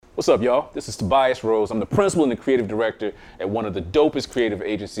What's up, y'all? This is Tobias Rose. I'm the principal and the creative director at one of the dopest creative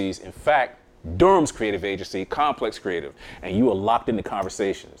agencies. In fact, Durham's creative agency, Complex Creative. And you are locked into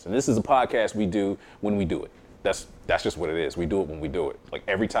conversations. And this is a podcast we do when we do it. That's just what it is. We do it when we do it. Like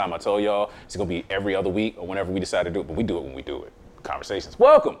every time I tell y'all, it's gonna be every other week or whenever we decide to do it, but we do it when we do it. Conversations.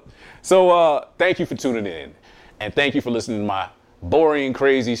 Welcome. So thank you for tuning in. And thank you for listening to my boring,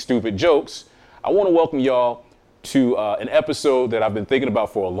 crazy, stupid jokes. I wanna welcome y'all to an episode that I've been thinking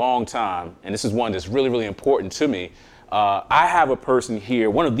about for a long time, and this is one that's really, really important to me. I have a person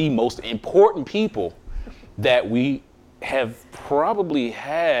here, one of the most important people that we have probably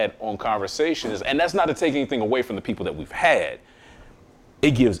had on Conversations, and that's not to take anything away from the people that we've had.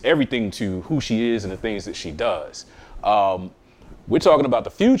 It gives everything to who she is and the things that she does. We're talking about the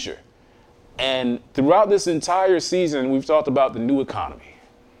future, and throughout this entire season, we've talked about the new economy.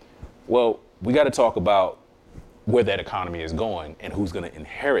 Well, we got to talk about where that economy is going and who's going to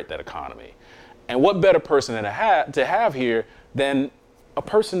inherit that economy. And what better person to have here than a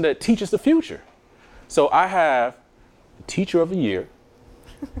person that teaches the future. So I have Teacher of the Year,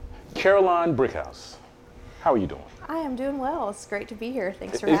 Caroline Brickhouse. How are you doing? I am doing well. It's great to be here.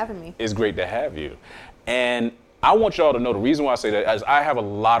 Thanks for having me. It's great to have you. And I want y'all to know the reason why I say that is I have a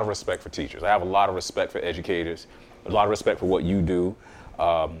lot of respect for teachers. I have a lot of respect for educators, a lot of respect for what you do.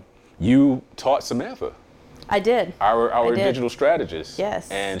 You taught Samantha. I did. Our digital strategist.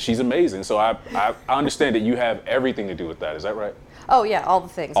 Yes. And she's amazing. So I understand that you have everything to do with that. Is that right? Oh yeah, all the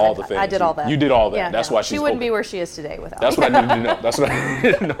things. All the things. I did all that. You did all that. Yeah, That's why she's she wouldn't be where she is today without. That's what I needed to know. That's what I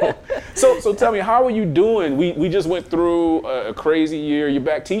needed to know. So tell me, how are you doing? We just went through a crazy year. You're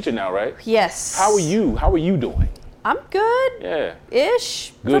back teaching now, right? Yes. How are you? How are you doing? I'm good. Yeah.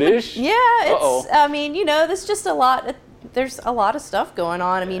 Ish. Good-ish? Yeah. It's. I mean, there's just a lot. There's a lot of stuff going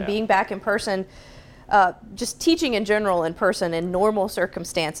on. I mean, being back in person. Just teaching in general in person in normal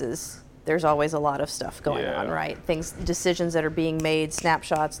circumstances, there's always a lot of stuff going on, right? Decisions that are being made,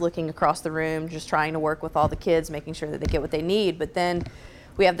 snapshots, looking across the room, just trying to work with all the kids, making sure that they get what they need. But then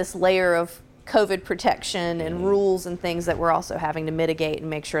we have this layer of COVID protection and rules and things that we're also having to mitigate and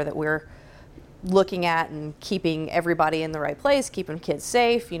make sure that we're looking at and keeping everybody in the right place, keeping kids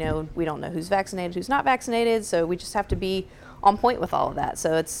safe. We don't know who's vaccinated, who's not vaccinated, so we just have to be on point with all of that.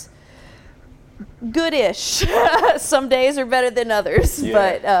 So it's good-ish. Some days are better than others,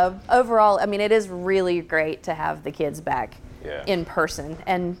 but overall, I mean, it is really great to have the kids back in person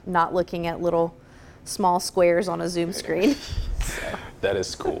and not looking at little small squares on a Zoom screen. That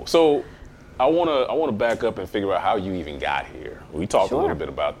is cool. So I want to back up and figure out how you even got here. We talked a little bit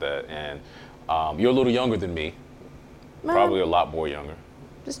about that, and you're a little younger than me, probably a lot more younger.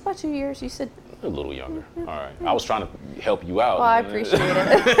 Just about 2 years, you said. A little younger. All right. I was trying to help you out. Well, I appreciate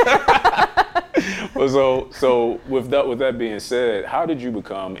it. So with that being said, how did you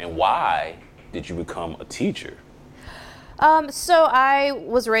become and why did you become a teacher? So I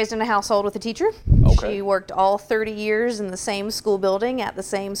was raised in a household with a teacher. Okay. She worked all 30 years in the same school building at the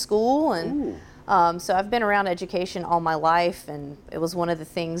same school, and so I've been around education all my life, and it was one of the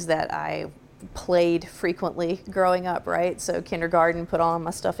things that I played frequently growing up, right? So kindergarten, put all my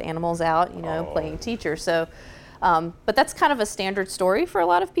stuffed animals out, playing teacher. So, but that's kind of a standard story for a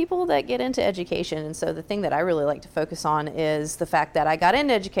lot of people that get into education. And so the thing that I really like to focus on is the fact that I got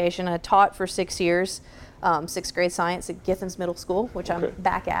into education. I taught for 6 years, sixth grade science at Githens Middle School, which I'm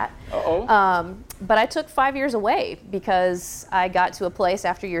back at. But I took 5 years away because I got to a place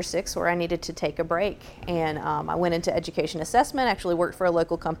after year 6 where I needed to take a break. And I went into education assessment, actually worked for a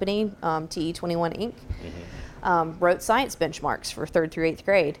local company, TE21 Inc., wrote science benchmarks for 3rd through 8th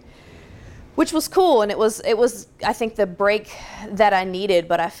grade, which was cool. And it was I think the break that I needed,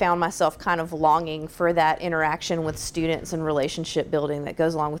 but I found myself kind of longing for that interaction with students and relationship building that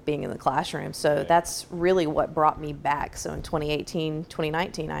goes along with being in the classroom. So that's really what brought me back. So in 2018,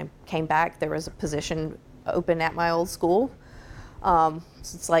 2019, I came back. There was a position open at my old school. So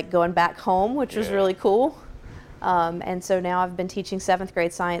it's like going back home, which was really cool. And so now I've been teaching 7th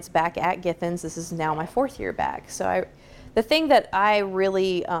grade science back at Githens. This is now my 4th year back. So the thing that I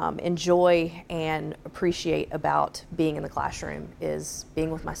really enjoy and appreciate about being in the classroom is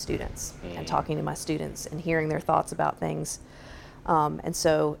being with my students and talking to my students and hearing their thoughts about things. And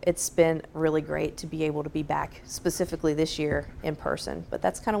so it's been really great to be able to be back specifically this year in person. But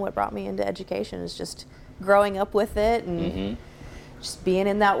that's kind of what brought me into education, is just growing up with it and just being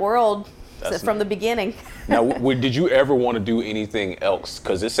in that world from the beginning. Now, did you ever want to do anything else?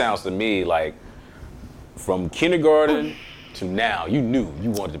 Because it sounds to me like from kindergarten to now, you knew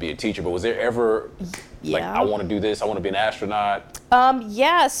you wanted to be a teacher, but was there ever like, I want to do this, I want to be an astronaut?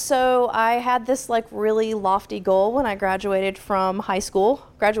 Yeah, so I had this like really lofty goal when I graduated from high school.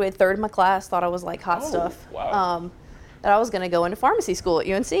 Graduated third in my class, thought I was like hot stuff. Wow. That I was going to go into pharmacy school at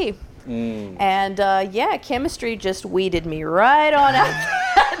UNC. And yeah, chemistry just weeded me right on out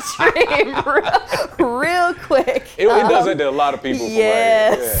that dream real quick. It does it to a lot of people.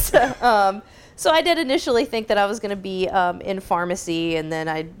 Yes. So I did initially think that I was going to be in pharmacy, and then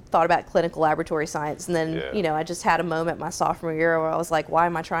I thought about clinical laboratory science, and then you know, I just had a moment my sophomore year where I was like, why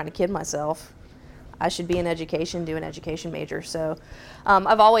am I trying to kid myself? I should be in education, do an education major. So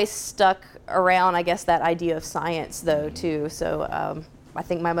I've always stuck around, I guess, that idea of science though too. So I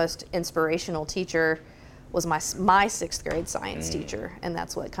think my most inspirational teacher was my sixth grade science teacher, and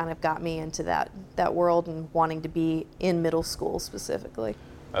that's what kind of got me into that world and wanting to be in middle school specifically.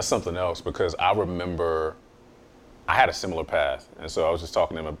 That's something else, because I remember I had a similar path, and so I was just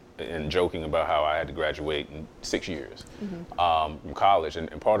talking to him and joking about how I had to graduate in 6 years from college, and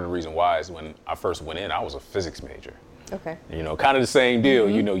part of the reason why is when I first went in, I was a physics major. Okay. You know, kind of the same deal.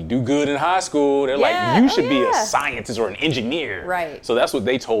 You know, you do good in high school, they're like, you should be a scientist or an engineer. Right. So that's what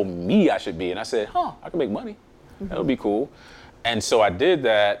they told me I should be, and I said, I can make money. That would be cool. And so I did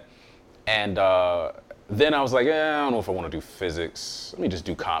that, and then I was like, I don't know if I want to do physics. Let me just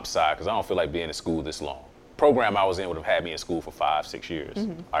do comp sci, because I don't feel like being in school this long. Program I was in would have had me in school for 5-6 years,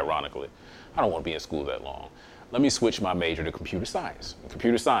 ironically. I don't want to be in school that long. Let me switch my major to computer science.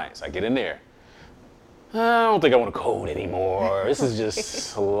 Computer science, I get in there. I don't think I want to code anymore. This is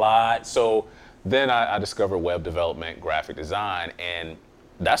just a lot. So then I discovered web development, graphic design, and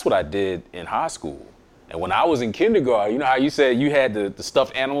that's what I did in high school. And when I was in kindergarten, you know how you said you had the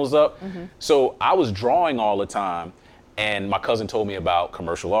stuffed animals up? So I was drawing all the time, and my cousin told me about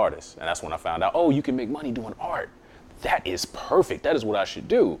commercial artists. And that's when I found out, you can make money doing art. That is perfect. That is what I should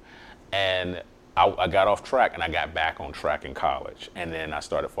do. And I got off track, and I got back on track in college. And then I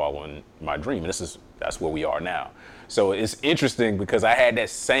started following my dream. And that's where we are now. So it's interesting because I had that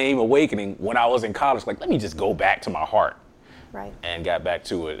same awakening when I was in college. Like, let me just go back to my heart. Right. And got back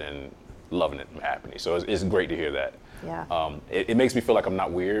to it and loving it and happening. So it's great to hear that. Yeah. It makes me feel like I'm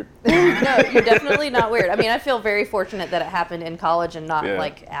not weird. No, you're definitely not weird. I mean, I feel very fortunate that it happened in college and not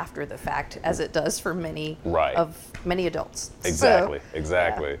like after the fact, as it does for many adults. Exactly.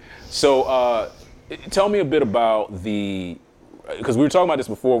 Yeah. So tell me a bit about because we were talking about this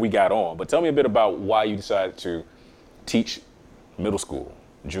before we got on, but tell me a bit about why you decided to teach middle school,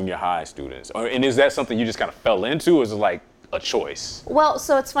 junior high students. And is that something you just kind of fell into, or is it like a choice? Well,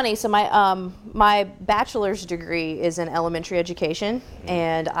 so it's funny. So my bachelor's degree is in elementary education,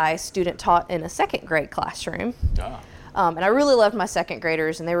 and I student taught in a second grade classroom. And I really loved my second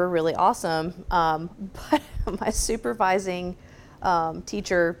graders, and they were really awesome. But my supervising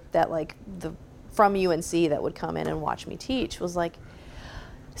teacher from UNC that would come in and watch me teach was like,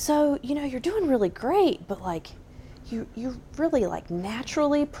 so, you know, you're doing really great, but like, you really like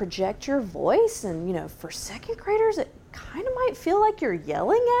naturally project your voice, and you know, for second graders it kind of might feel like you're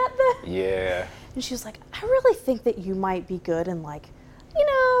yelling at them. Yeah. And she was like, I really think that you might be good in like, you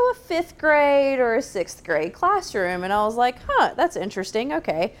know, a 5th grade or a 6th grade classroom. And I was like, that's interesting.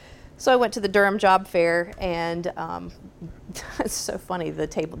 Okay. So I went to the Durham job fair, and it's so funny,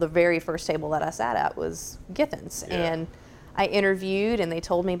 the very first table that I sat at was Githens. And I interviewed, and they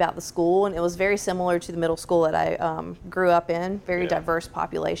told me about the school, and it was very similar to the middle school that I grew up in, very diverse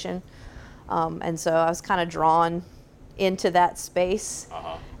population. And so I was kind of drawn into that space.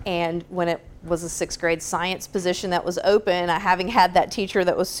 And when it was a 6th grade science position that was open, having had that teacher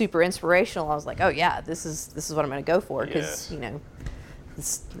that was super inspirational, I was like, oh yeah, this is what I'm going to go for, because you know,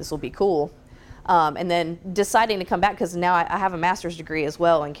 this will be cool. And then deciding to come back, because now I have a master's degree as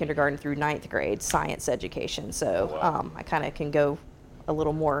well in kindergarten through 9th grade science education. So I kind of can go a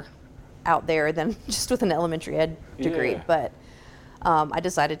little more out there than just with an elementary ed degree. But I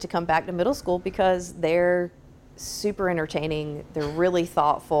decided to come back to middle school because they're super entertaining. They're really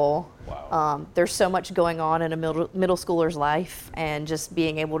thoughtful. There's so much going on in a middle schooler's life, and just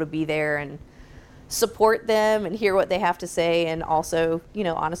being able to be there and support them and hear what they have to say, and also, you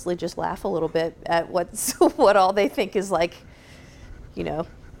know, honestly just laugh a little bit at what all they think is like, you know,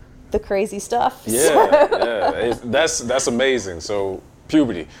 the crazy stuff. That's amazing. So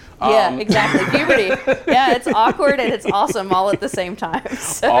puberty. Exactly. Puberty. Yeah, it's awkward and it's awesome all at the same time.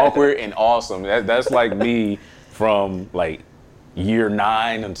 So. Awkward and awesome. That's like me from like year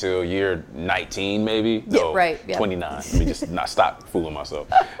 9 until year 19, maybe. No, 29. Let me just not stop fooling myself.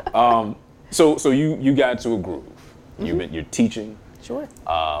 So you got into a groove. You're teaching. Sure.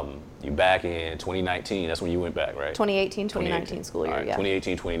 You back in 2019. That's when you went back, right? 2018, 2019 school year, All right, yeah.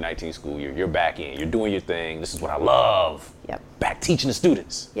 2018, 2019 school year. You're back in. You're doing your thing. This is what I love. Yep. Back teaching the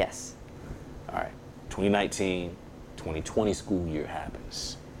students. Yes. All right. 2019, 2020 school year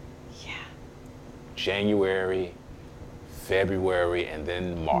happens. Yeah. January, February, and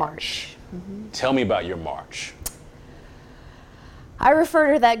then March. Tell me about your March. I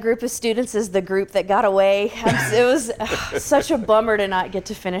refer to that group of students as the group that got away. It was such a bummer to not get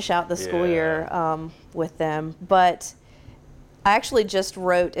to finish out the school year with them. But I actually just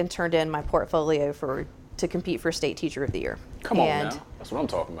wrote and turned in my portfolio to compete for State Teacher of the Year. Come on now. That's what I'm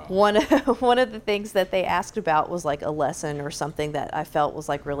talking about. One of the things that they asked about was like a lesson or something that I felt was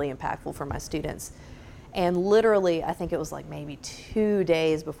like really impactful for my students. And literally, I think it was like maybe 2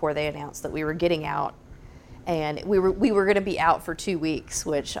 days before they announced that we were getting out. And we were going to be out for 2 weeks,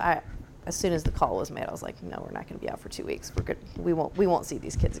 which as soon as the call was made, I was like, no, we're not going to be out for 2 weeks. We're good. We won't see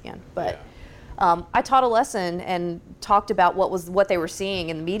these kids again. But I taught a lesson and talked about what they were seeing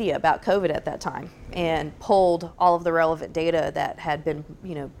in the media about COVID at that time, and pulled all of the relevant data that had been,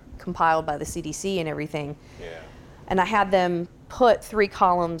 compiled by the CDC and everything. Yeah. And I had them put 3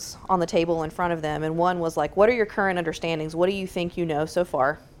 columns on the table in front of them, and one was like, what are your current understandings? What do you think you know so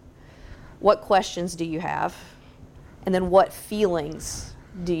far? What questions do you have? And then what feelings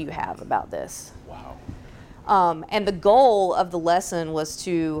do you have about this? Wow. And the goal of the lesson was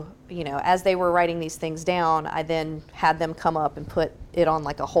to, as they were writing these things down, I then had them come up and put it on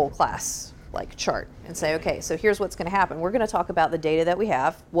like a whole class like chart and say, okay, so here's what's going to happen. We're going to talk about the data that we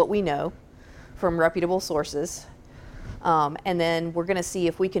have, what we know from reputable sources. And then we're going to see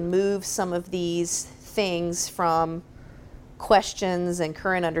if we can move some of these things from questions and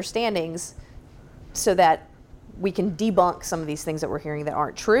current understandings so that we can debunk some of these things that we're hearing that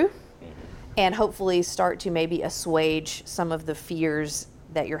aren't true, and hopefully start to maybe assuage some of the fears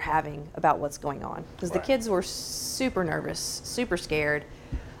that you're having about what's going on. Because the kids were super nervous, super scared.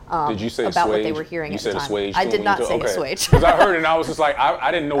 Did you say about assuage? what they were hearing at the time. Assuage? I did not say assuage. Because I heard it and I was just like, I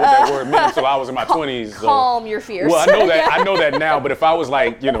didn't know what that word meant until I was in my 20s. So. Calm your fears. Well, I know that. I know that now. But if I was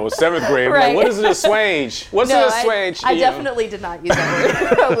like, 7th grade, I'm like, what is an assuage? What's an assuage? I definitely did not use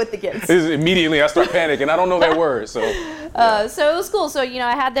that word with the kids. Immediately I start panicking. I don't know that word. So. Yeah. So it was cool. So,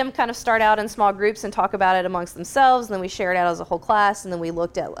 I had them kind of start out in small groups and talk about it amongst themselves. And then we shared out as a whole class. And then we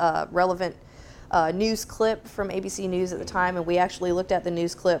looked at relevant news clip from ABC News at the time. And we actually looked at the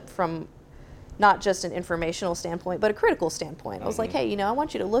news clip from not just an informational standpoint, but a critical standpoint. I was like, hey, I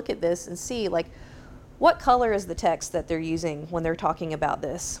want you to look at this and see, like, what color is the text that they're using when they're talking about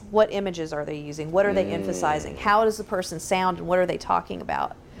this? What images are they using? What are they emphasizing? How does the person sound and what are they talking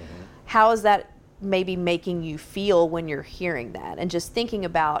about? How is that maybe making you feel when you're hearing that? And just thinking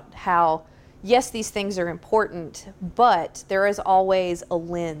about how, yes, these things are important, but there is always a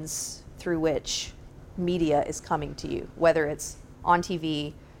lens through which media is coming to you, whether it's on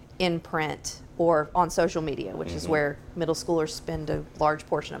TV, in print, or on social media, which is where middle schoolers spend a large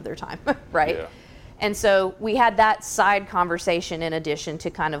portion of their time, right? Yeah. And so we had that side conversation in addition to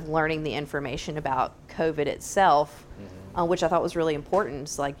kind of learning the information about COVID itself, which I thought was really important.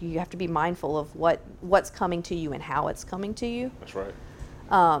 It's like you have to be mindful of what's coming to you and how it's coming to you. That's right.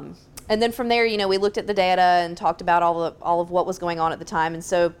 And then from there, we looked at the data and talked about all of what was going on at the time. And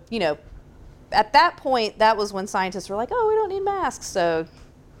so, at that point, that was when scientists were like, oh, we don't need masks. So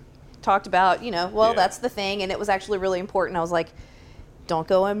talked about, that's the thing. And it was actually really important. I was like, don't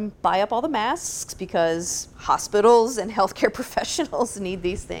go and buy up all the masks because hospitals and healthcare professionals need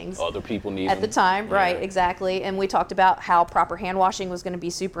these things. Other people need them. At the time, right, exactly. And we talked about how proper hand washing was going to be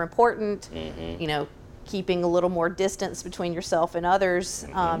super important, keeping a little more distance between yourself and others,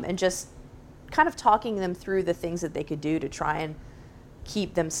 and just kind of talking them through the things that they could do to try and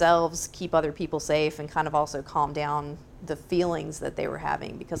keep themselves, keep other people safe, and kind of also calm down the feelings that they were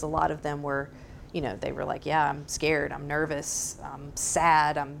having, because a lot of them were, they were like, yeah, I'm scared, I'm nervous, I'm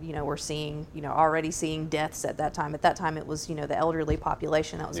sad, we're seeing, already seeing deaths at that time. At that time, it was, the elderly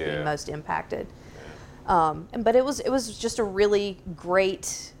population that was being most impacted. But it was just a really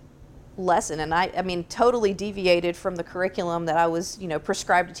great lesson, and I mean, totally deviated from the curriculum that I was,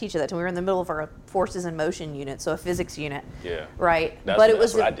 prescribed to teach at that time. We were in the middle of our forces in motion unit, so a physics unit. Yeah. Right.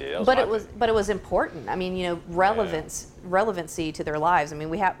 That's what I did. But it was important. I mean, relevancy to their lives. I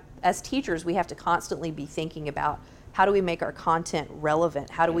mean, as teachers, we have to constantly be thinking about how do we make our content relevant?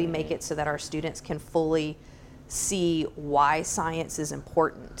 How do we make it so that our students can fully see why science is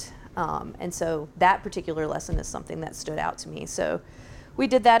important? And so that particular lesson is something that stood out to me. So we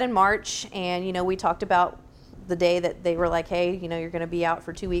did that in March, and we talked about the day that they were like, hey, you're going to be out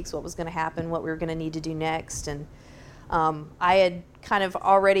for 2 weeks, what was going to happen, what we were going to need to do next. And I had kind of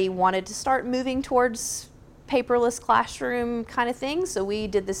already wanted to start moving towards paperless classroom kind of thing. So we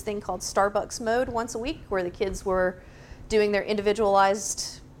did this thing called Starbucks mode once a week, where the kids were doing their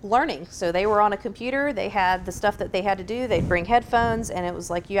individualized learning. So they were on a computer, they had the stuff that they had to do, they'd bring headphones, and it was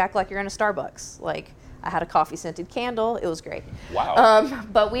like, you act like you're in a Starbucks. Like, I had a coffee scented candle, it was great. Wow.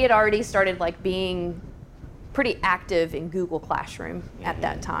 But we had already started like being pretty active in Google Classroom at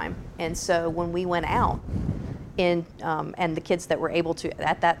that time. And so when we went out, and the kids that were able to,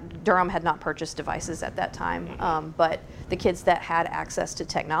 Durham had not purchased devices at that time, but the kids that had access to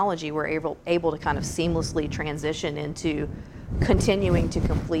technology were able to kind of seamlessly transition into continuing to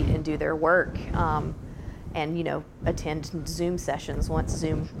complete and do their work, and attend Zoom sessions once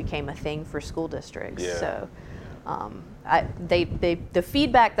Zoom became a thing for school districts. Yeah. So the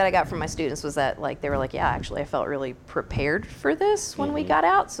feedback that I got from my students was that they were like, yeah, actually I felt really prepared for this when we got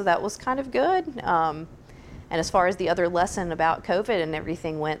out, so that was kind of good. And as far as the other lesson about COVID and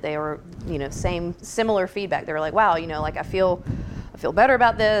everything went, they were, similar feedback. They were like, wow, I feel better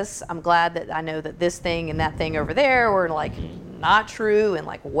about this. I'm glad that I know that this thing and that thing over there were not true and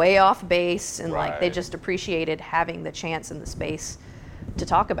way off base, and they just appreciated having the chance and the space to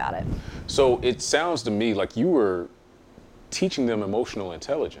talk about it. So it sounds to me like you were teaching them emotional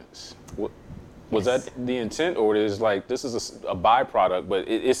intelligence. Was that the intent, or is this is a byproduct, but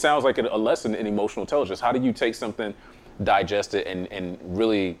it sounds like a lesson in emotional intelligence. How do you take something, digest it, and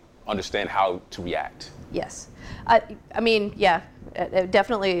really understand how to react? Yes. I mean, yeah,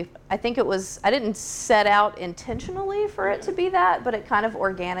 definitely. I think I didn't set out intentionally for it to be that, but it kind of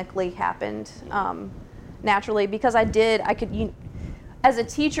organically happened naturally, because as a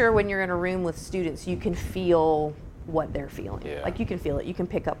teacher, when you're in a room with students, you can feel what they're feeling. Yeah. You can feel it, you can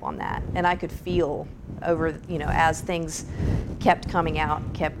pick up on that. And I could feel over, as things kept coming out,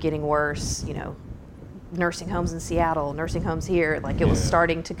 kept getting worse, nursing homes in Seattle, nursing homes here, it was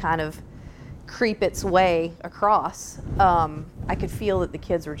starting to kind of creep its way across. I could feel that the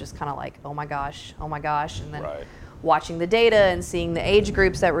kids were just kind of like, oh my gosh, and then watching the data and seeing the age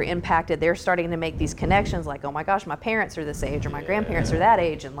groups that were impacted, they're starting to make these connections like, oh my gosh, my parents are this age, or my grandparents are that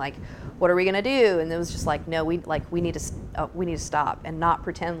age, and what are we gonna do? And it was just no, we need to stop and not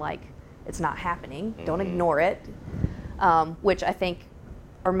pretend like it's not happening. Don't ignore it, which I think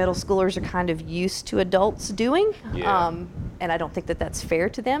our middle schoolers are kind of used to adults doing. And I don't think that that's fair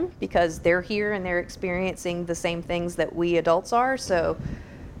to them, because they're here and they're experiencing the same things that we adults are. So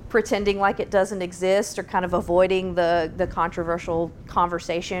pretending like it doesn't exist, or kind of avoiding the controversial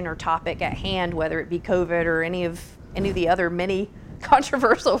conversation or topic at hand, whether it be COVID or any of the other many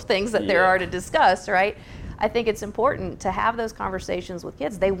controversial things that there are to discuss, right? I think it's important to have those conversations with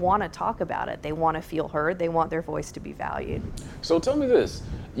kids. They want to talk about it. They want to feel heard. They want their voice to be valued. So tell me this,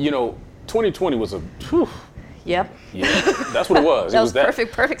 2020 was a, whew. Yep. Yeah, that's what it was. That was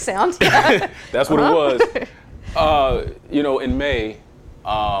perfect sound. Yeah. That's what it was. In May,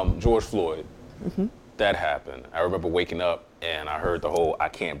 George Floyd, that happened. I remember waking up and I heard the whole "I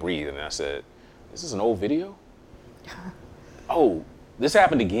can't breathe," and I said, "Is this an old video? Oh, this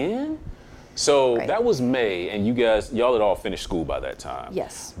happened again?" So that was May, and y'all had all finished school by that time.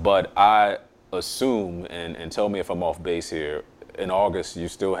 Yes. But I assume, and tell me if I'm off base here, in August you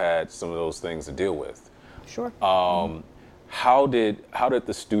still had some of those things to deal with. Sure. How did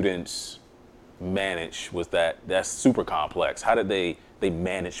the students manage with that? That's super complex. How did they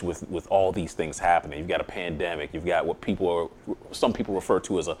manage with all these things happening? You've got a pandemic. You've got what some people refer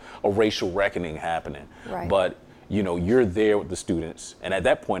to as a racial reckoning happening. Right. But you're there with the students, and at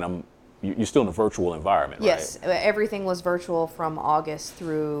that point, you're still in a virtual environment, right? Yes, everything was virtual from August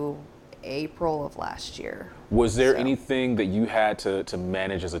through April of last year. Was there anything that you had to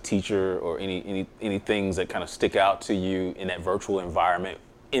manage as a teacher, or any things that kind of stick out to you in that virtual environment,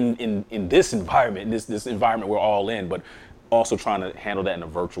 in this environment, this environment we're all in, but also trying to handle that in a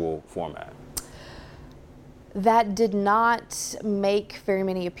virtual format? That did not make very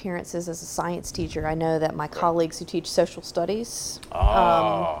many appearances as a science teacher. I know that my colleagues who teach social studies,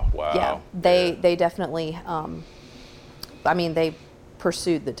 wow. Yeah, they definitely, they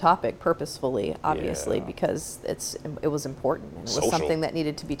pursued the topic purposefully, obviously, because it was important, and it was something that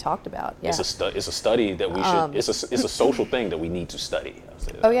needed to be talked about. Yeah. It's a study that we should. It's a social thing that we need to study.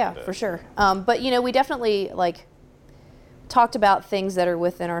 Oh yeah, for sure. But we definitely talked about things that are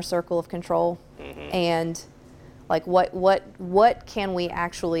within our circle of control, and what can we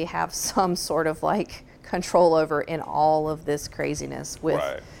actually have some sort of control over in all of this craziness with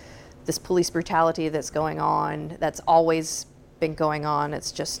this police brutality that's going on, that's always been going on.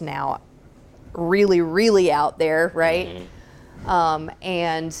 It's just now really, really out there, right?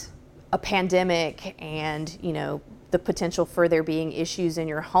 And a pandemic, and the potential for there being issues in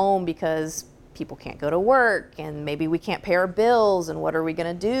your home because people can't go to work and maybe we can't pay our bills and what are we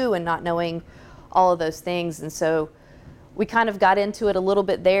going to do, and not knowing all of those things. And so we kind of got into it a little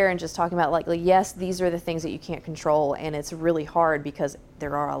bit there and just talking about like, yes, these are the things that you can't control, and it's really hard because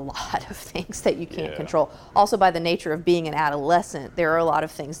there are a lot of things that you can't control. Also, by the nature of being an adolescent, there are a lot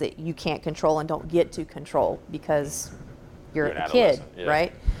of things that you can't control and don't get to control because you're a kid,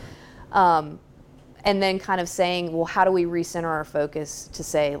 right? And then kind of saying, well, how do we recenter our focus to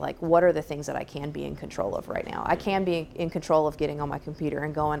say, like, what are the things that I can be in control of right now? I can be in control of getting on my computer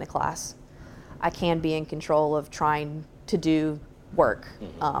and going to class. I can be in control of trying to do work.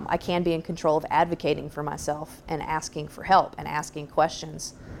 I can be in control of advocating for myself and asking for help and asking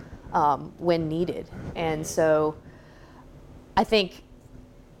questions when needed. And so I think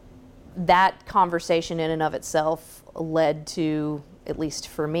that conversation in and of itself led to, at least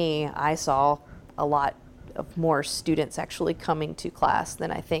for me, I saw a lot of more students actually coming to class than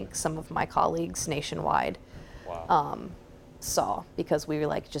I think some of my colleagues nationwide saw, because we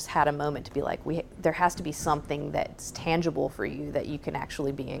like just had a moment to be like, there has to be something that's tangible for you that you can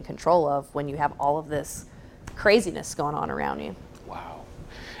actually be in control of when you have all of this craziness going on around you. Wow.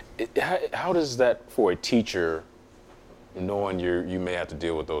 How does that, for a teacher, knowing you may have to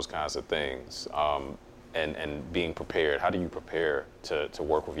deal with those kinds of things, and being prepared, how do you prepare to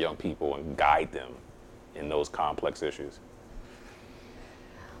work with young people and guide them in those complex issues?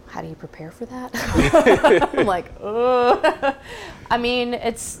 How do you prepare for that? I'm like, ugh. I mean,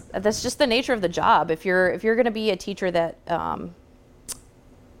 that's just the nature of the job. If you're going to be a teacher that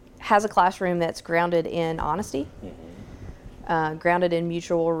has a classroom that's grounded in honesty, grounded in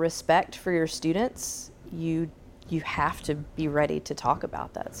mutual respect for your students, you have to be ready to talk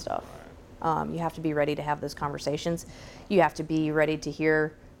about that stuff. You have to be ready to have those conversations. You have to be ready to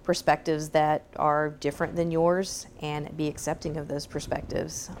hear perspectives that are different than yours and be accepting of those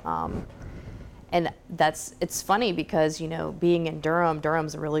perspectives. And it's funny because, being in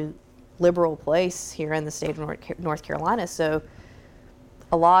Durham's a really liberal place here in the state of North Carolina. So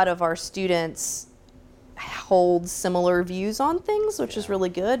a lot of our students hold similar views on things, which is really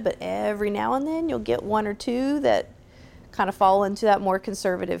good. But every now and then you'll get one or two that kind of fall into that more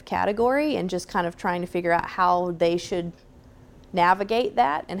conservative category, and just kind of trying to figure out how they should navigate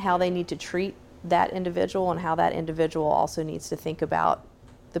that and how they need to treat that individual, and how that individual also needs to think about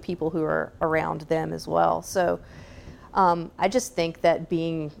the people who are around them as well. So I just think that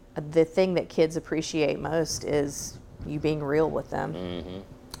being the thing that kids appreciate most is you being real with them.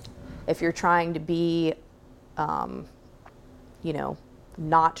 If you're trying to be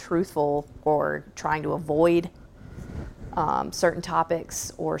not truthful or trying to avoid certain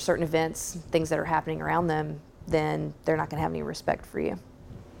topics or certain events, things that are happening around them, then they're not going to have any respect for you.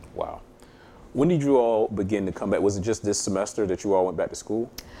 Wow. When did you all begin to come back? Was it just this semester that you all went back to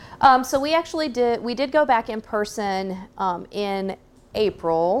school? So we actually did go back in person in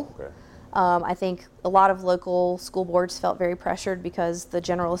April. Okay. I think a lot of local school boards felt very pressured because the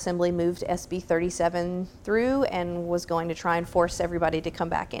General Assembly moved SB 37 through and was going to try and force everybody to come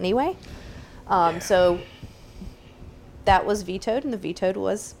back anyway. So that was vetoed, and the veto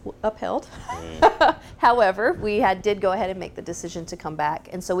was upheld. However, we did go ahead and make the decision to come back.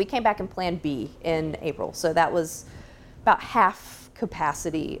 And so we came back in Plan B in April. So that was about half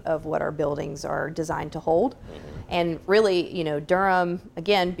capacity of what our buildings are designed to hold. And really, Durham,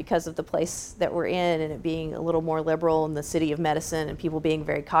 again, because of the place that we're in and it being a little more liberal in the city of medicine and people being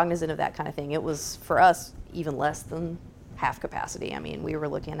very cognizant of that kind of thing, it was, for us, even less than half capacity. I mean, we were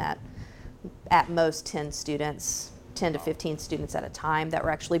looking at most 10 to 15 students at a time that were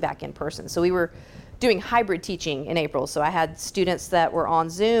actually back in person. So we were doing hybrid teaching in April. So I had students that were on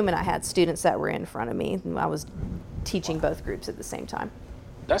Zoom and I had students that were in front of me. And I was teaching both groups at the same time.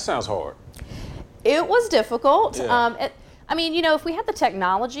 That sounds hard. It was difficult. Yeah. If we had the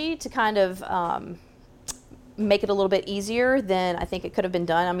technology to kind of make it a little bit easier, then I think it could have been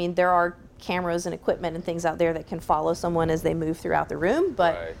done. I mean, there are cameras and equipment and things out there that can follow someone as they move throughout the room,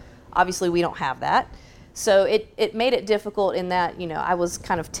 but obviously we don't have that. So it made it difficult in that, I was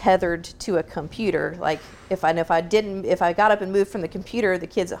kind of tethered to a computer. Like if I got up and moved from the computer, the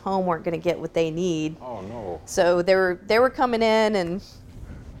kids at home weren't going to get what they need. Oh no. So they were coming in and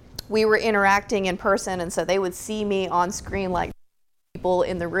we were interacting in person, and so they would see me on screen like people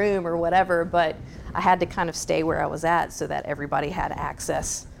in the room or whatever, but I had to kind of stay where I was at so that everybody had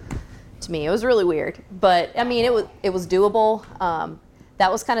access to me. It was really weird, but I mean, it was doable.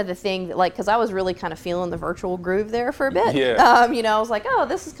 That was kind of the thing that, because I was really kind of feeling the virtual groove there for a bit. Yeah. I was like, oh,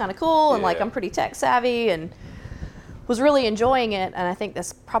 this is kind of cool, and I'm pretty tech savvy, and was really enjoying it, and I think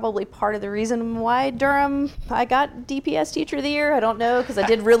that's probably part of the reason why Durham, I got DPS Teacher of the Year. I don't know, because I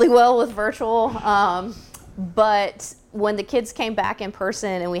did really well with virtual. But when the kids came back in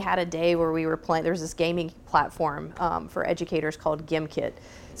person and we had a day where we were playing, there's this gaming platform for educators called GimKit.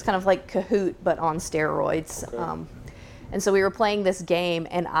 It's kind of like Kahoot, but on steroids. Okay. And so we were playing this game,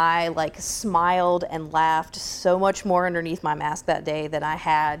 and I like smiled and laughed so much more underneath my mask that day than I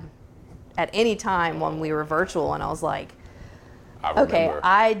had at any time when we were virtual. And I was like, okay,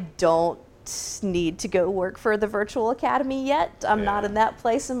 I don't need to go work for the virtual academy yet. I'm not in that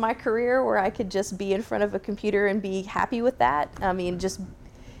place in my career where I could just be in front of a computer and be happy with that. I mean, just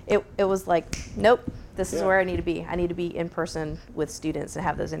it was like, nope, this is where I need to be. I need to be in person with students and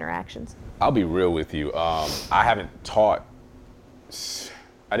have those interactions. I'll be real with you. I haven't taught,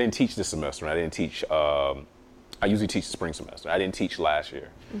 I didn't teach this semester. I didn't teach, I usually teach the spring semester. I didn't teach last year.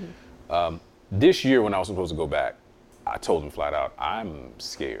 Mm-hmm. This year when I was supposed to go back, I told them flat out, I'm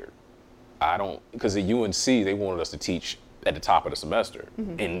scared. I don't, because at UNC, they wanted us to teach at the top of the semester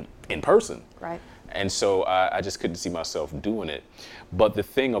in person. Right. And so I just couldn't see myself doing it. But the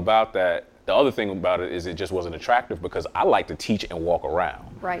thing about that, the other thing about it is it just wasn't attractive because I like to teach and walk around.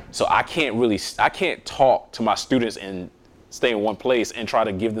 Right. So I can't talk to my students and stay in one place and try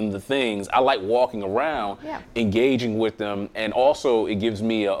to give them the things. I like walking around, engaging with them, and also it gives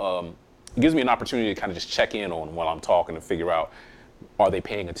me an opportunity to kind of just check in on them while I'm talking to figure out, are they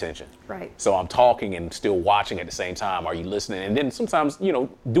paying attention? Right. So I'm talking and still watching at the same time. Are you listening? And then sometimes,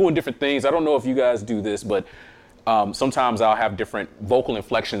 doing different things. I don't know if you guys do this, but sometimes I'll have different vocal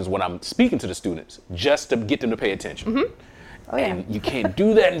inflections when I'm speaking to the students just to get them to pay attention. Mm-hmm. Oh, yeah. And you can't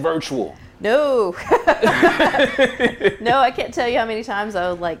do that in virtual. No. No, I can't tell you how many times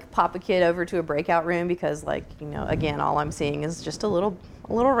I would pop a kid over to a breakout room because again, all I'm seeing is just a little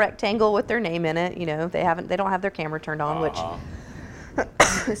rectangle with their name in it. They don't have their camera turned on, which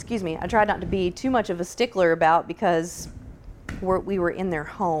excuse me, I tried not to be too much of a stickler about because we were in their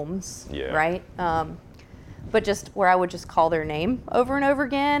homes, right? But just where I would just call their name over and over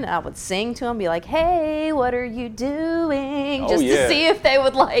again, and I would sing to them, be like, "Hey, what are you doing?" Just to see if they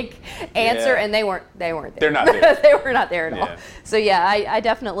would answer, and they weren't there. They're not there. They were not there at all. So I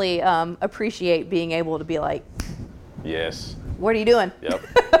definitely appreciate being able to be like, yes. What are you doing? Yep.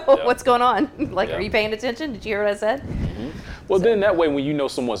 What's going on? Are you paying attention? Did you hear what I said? Mm-hmm. Well, then that way, when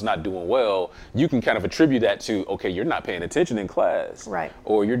someone's not doing well, you can kind of attribute that to, okay, you're not paying attention in class. Right.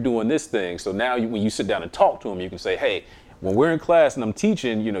 Or you're doing this thing. So now when you sit down and talk to them, you can say, hey, when we're in class and I'm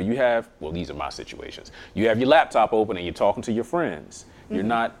teaching, you have, well, these are my situations. You have your laptop open and you're talking to your friends. Mm-hmm. You're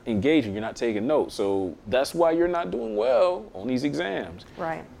not engaging. You're not taking notes. So that's why you're not doing well on these exams.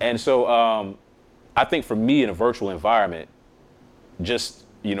 Right. And so I think for me in a virtual environment, just,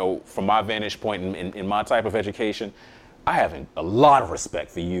 from my vantage point in my type of education, I have a lot of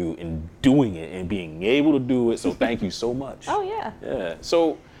respect for you in doing it and being able to do it. So thank you so much. Oh, yeah. Yeah.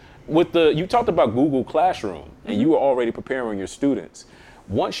 So you talked about Google Classroom and you were already preparing your students.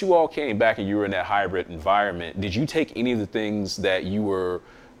 Once you all came back and you were in that hybrid environment, did you take any of the things that you were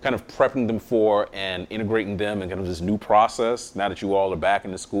kind of prepping them for and integrating them in kind of this new process now that you all are back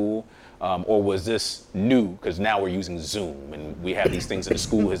in the school? Or was this new because now we're using Zoom and we have these things that the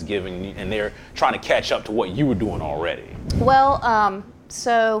school has given and they're trying to catch up to what you were doing already? Well,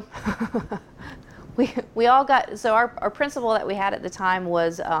 so we all got, so our principal that we had at the time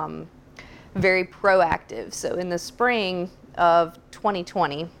was very proactive. So in the spring of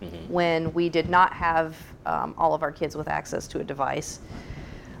 2020, when we did not have all of our kids with access to a device,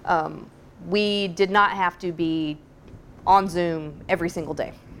 we did not have to be on Zoom every single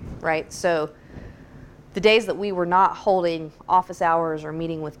day. Right, so the days that we were not holding office hours or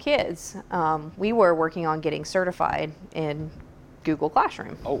meeting with kids, we were working on getting certified in Google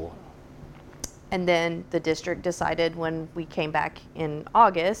Classroom. Oh. And then the district decided when we came back in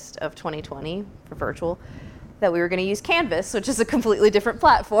August of 2020 for virtual that we were going to use Canvas, which is a completely different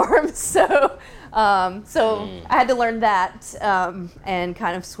platform. So I had to learn that and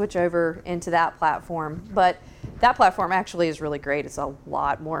kind of switch over into that platform. But that platform actually is really great. It's a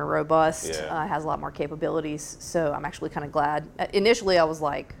lot more robust, has a lot more capabilities. So I'm actually kind of glad. Initially I was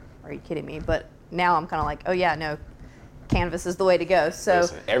like, are you kidding me? But now I'm kind of like, oh yeah, no, Canvas is the way to go. So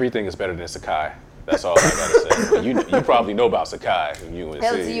listen, everything is better than Sakai. That's all I gotta say. Well, you probably know about Sakai from UNC.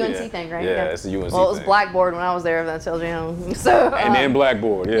 That was a UNC thing, right? Yeah, it's a UNC thing. Well, it was Blackboard when I was there, if that tells you. So, and then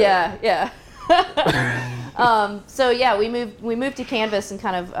Blackboard, yeah. So yeah, we moved to Canvas and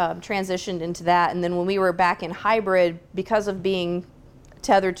kind of transitioned into that. And then when we were back in hybrid, because of being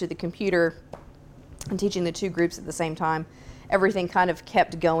tethered to the computer and teaching the two groups at the same time, everything kind of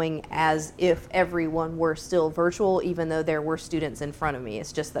kept going as if everyone were still virtual, even though there were students in front of me.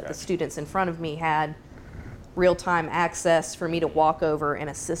 It's just that the students in front of me had real-time access for me to walk over and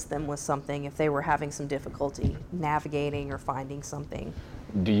assist them with something if they were having some difficulty navigating or finding something.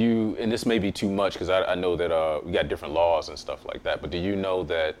 Do you, and this may be too much because I know that we got different laws and stuff like that, but do you know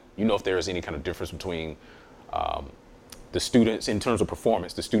if there is any kind of difference between the students in terms of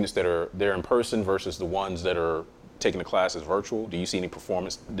performance, the students that are there in person versus the ones that are taking the classes virtual? Do you see any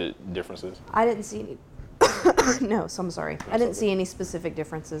performance differences? I didn't see any. No, so I'm sorry. I didn't see any specific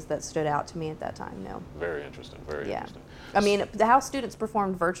differences that stood out to me at that time, no. Very interesting, very interesting. I mean, how students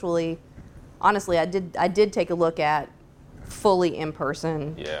performed virtually, honestly, I did take a look at fully in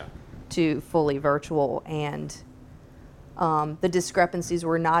person to fully virtual, and the discrepancies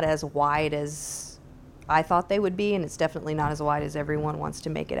were not as wide as I thought they would be, and it's definitely not as wide as everyone wants to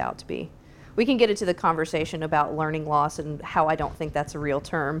make it out to be. We can get into the conversation about learning loss and how I don't think that's a real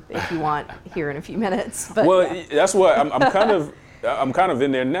term if you want here in a few minutes. But well, that's what I'm kind of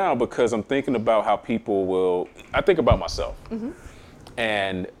in there now because I'm thinking about how people will. I think about myself,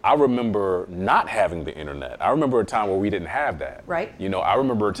 and I remember not having the internet. I remember a time where we didn't have that. Right. You know, I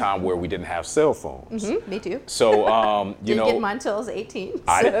remember a time where we didn't have cell phones. Me too. So Didn't get mine until I was 18.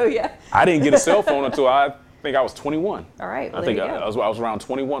 I didn't get a cell phone until I think I was 21. All right. Well, I think I was around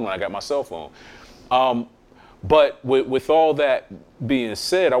 21 when I got my cell phone. But with all that being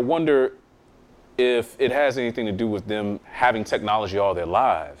said, I wonder if it has anything to do with them having technology all their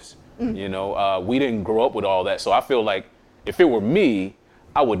lives. You know, we didn't grow up with all that. So I feel like if it were me,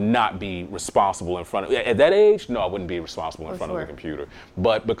 I would not be responsible in front of, at that age, no, I wouldn't be responsible in front of the computer.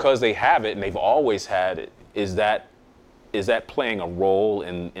 But because they have it and they've always had it, is that playing a role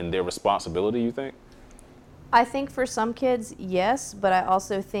in their responsibility, you think? I think for some kids, yes, but I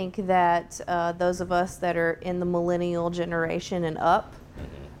also think that those of us that are in the millennial generation and up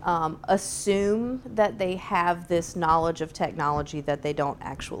assume that they have this knowledge of technology that they don't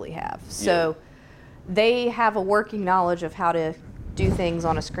actually have. So they have a working knowledge of how to do things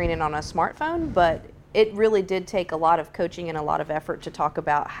on a screen and on a smartphone, but it really did take a lot of coaching and a lot of effort to talk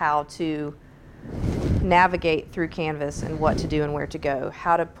about how to navigate through Canvas and what to do and where to go,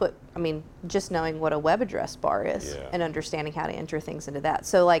 how to put, I mean, just knowing what a web address bar is and understanding how to enter things into that.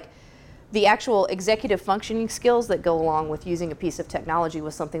 So like the actual executive functioning skills that go along with using a piece of technology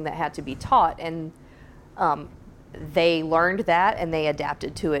was something that had to be taught, and they learned that and they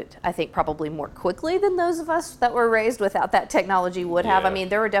adapted to it, I think, probably more quickly than those of us that were raised without that technology would have. I mean,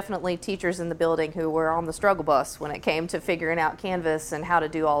 there were definitely teachers in the building who were on the struggle bus when it came to figuring out Canvas and how to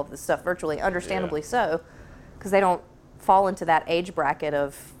do all of this stuff virtually, understandably so, because they don't fall into that age bracket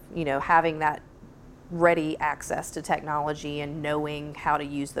of, you know, having that ready access to technology and knowing how to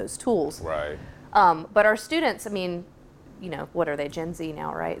use those tools. Right. But our students, I mean, you know, what are they, Gen Z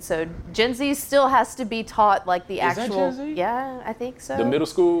now, right? So Gen Z still has to be taught like the actual. Is that Gen Z? Yeah, I think so. The middle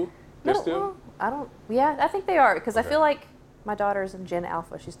school? Well, I think they are, because I feel like my daughter's in Gen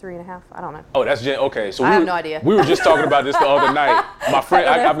Alpha. She's 3.5. I don't know. Oh, that's Gen, okay. So I have no idea. We were just talking about this the other night. My friend,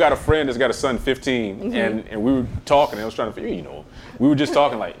 I've got a friend that's got a son 15, and we were talking, and I was trying to figure, you know, we were just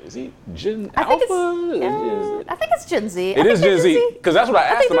talking like, is he Gen Alpha? I think it's Gen Z. It is Gen Z, because that's what I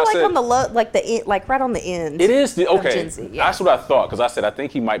asked him. I said, on the like right on the end. It is okay. Gen Z, That's what I thought, because I said I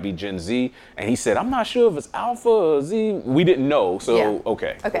think he might be Gen Z, and he said I'm not sure if it's Alpha or Z. We didn't know, so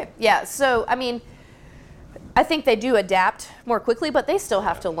okay. Okay, yeah. So I mean, I think they do adapt more quickly, but they still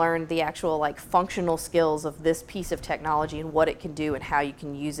have to learn the actual like functional skills of this piece of technology and what it can do and how you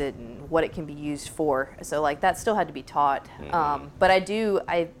can use it and what it can be used for. So like that still had to be taught. But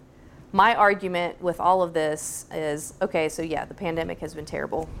my argument with all of this is, okay, so yeah, the pandemic has been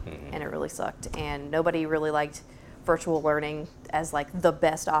terrible and it really sucked, and nobody really liked virtual learning as like the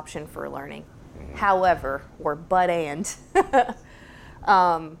best option for learning. However,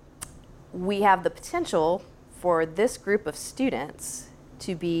 we have the potential for this group of students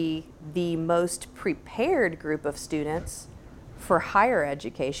to be the most prepared group of students for higher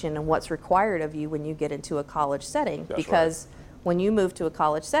education and what's required of you when you get into a college setting. Because when you move to a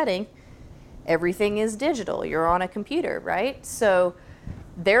college setting, everything is digital. You're on a computer, right? So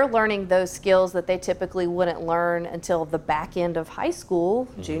they're learning those skills that they typically wouldn't learn until the back end of high school,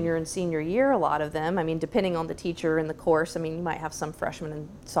 junior and senior year, a lot of them. I mean, depending on the teacher and the course, I mean, you might have some freshman and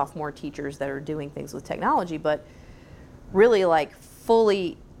sophomore teachers that are doing things with technology, but really like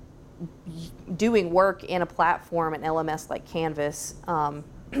fully doing work in a platform, an LMS like Canvas,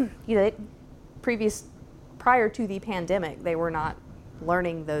 you know, prior to the pandemic, they were not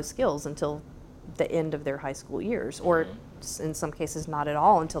learning those skills until the end of their high school years, or in some cases not at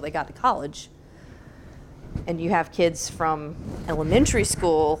all until they got to college. And you have kids from elementary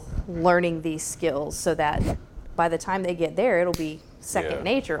school learning these skills so that by the time they get there, it'll be second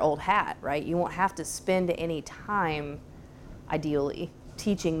nature, old hat, right? You won't have to spend any time, ideally,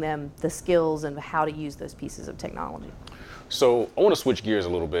 teaching them the skills and how to use those pieces of technology. So I want to switch gears a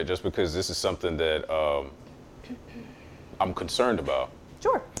little bit just because this is something that I'm concerned about.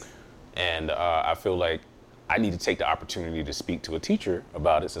 Sure. And I feel like I need to take the opportunity to speak to a teacher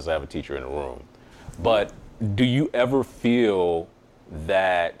about it since I have a teacher in the room. But do you ever feel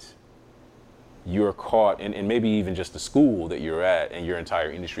that you're caught, and maybe even just the school that you're at and your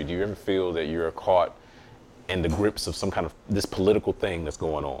entire industry, do you ever feel that you're caught in the grips of some kind of this political thing that's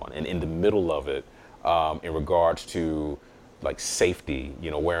going on and in the middle of it in regards to like safety,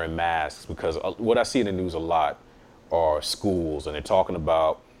 wearing masks? Because what I see in the news a lot are schools, and they're talking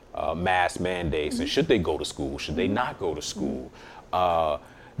about mask mandates and should they go to school, should they not go to school?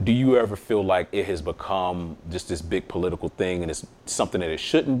 Do you ever feel like it has become just this big political thing and it's something that it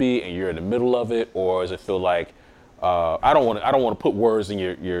shouldn't be and you're in the middle of it? Or does it feel like, I don't want to put words in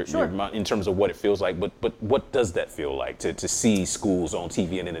your mind in terms of what it feels like, but what does that feel like to see schools on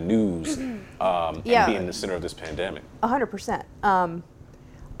TV and in the news and be in the center of this pandemic? 100%.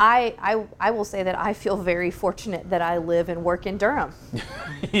 I will say that I feel very fortunate that I live and work in Durham.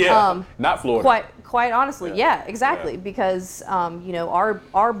 Not Florida. Quite honestly, exactly. Because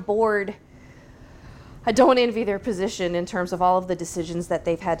our board, I don't envy their position in terms of all of the decisions that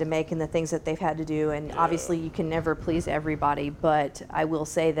they've had to make and the things that they've had to do. And obviously, you can never please everybody. But I will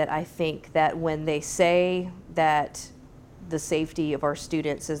say that I think that when they say that the safety of our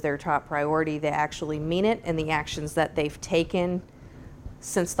students is their top priority, they actually mean it, and the actions that they've taken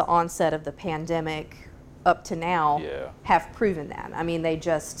since the onset of the pandemic up to now have proven that. I mean, they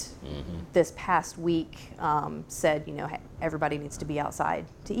just this past week said, everybody needs to be outside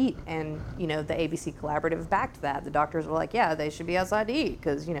to eat. And, the ABC Collaborative backed that. The doctors were like, yeah, they should be outside to eat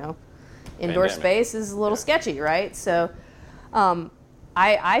because, indoor space is a little sketchy, right? So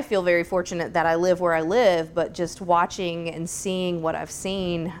I feel very fortunate that I live where I live, but just watching and seeing what I've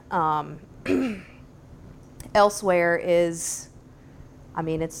seen elsewhere is,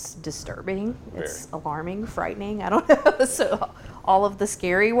 it's disturbing. It's alarming, frightening. I don't know. So all of the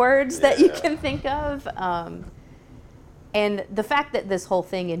scary words that you can think of. And the fact that this whole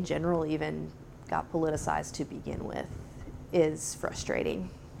thing in general even got politicized to begin with is frustrating.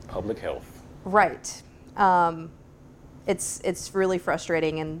 Public health. Right. It's really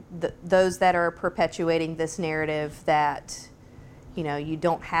frustrating. And those that are perpetuating this narrative that you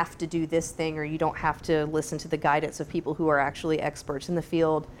don't have to do this thing or you don't have to listen to the guidance of people who are actually experts in the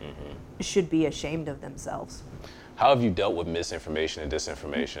field should be ashamed of themselves. How have you dealt with misinformation and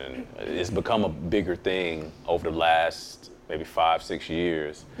disinformation? It's become a bigger thing over the last maybe 5-6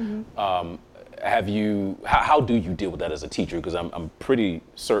 years. How do you deal with that as a teacher? Because I'm pretty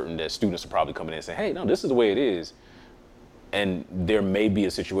certain that students are probably coming in and saying, hey, no, this is the way it is. And there may be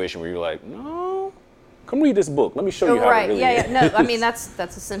a situation where you're like, no, come read this book. Let me show you how it really is. No,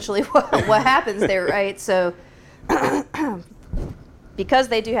 that's essentially what happens there, right? So because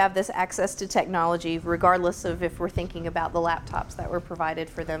they do have this access to technology, regardless of if we're thinking about the laptops that were provided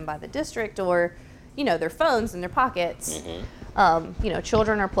for them by the district or, their phones in their pockets,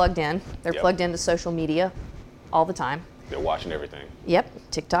 children are plugged in. They're plugged into social media all the time. They're watching everything.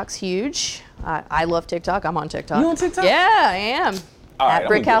 Yep. TikTok's huge. I love TikTok. I'm on TikTok. You on TikTok? Yeah, I am. At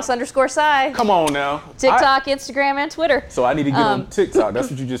Brickhouse_Sci. Come on now. TikTok, Instagram, and Twitter. So I need to get on TikTok. That's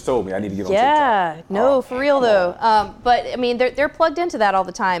what you just told me. I need to get on TikTok. Yeah, no, for real though. But they're plugged into that all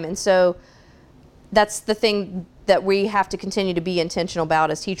the time, and so that's the thing that we have to continue to be intentional about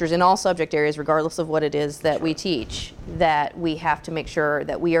as teachers in all subject areas, regardless of what it is that we teach. That we have to make sure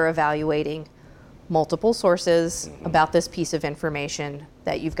that we are evaluating multiple sources about this piece of information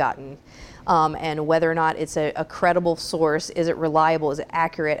that you've gotten. And whether or not it's a credible source, is it reliable, is it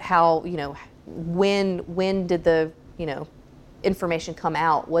accurate, how, when did the, information come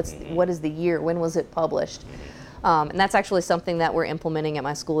out, what is the year, when was it published? And that's actually something that we're implementing at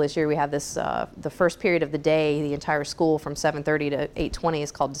my school this year. We have this, the first period of the day, the entire school from 7:30 to 8:20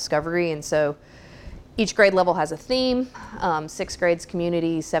 is called Discovery. And so each grade level has a theme. 6th grade's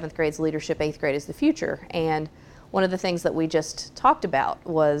community, 7th grade's leadership, 8th grade is the future. And one of the things that we just talked about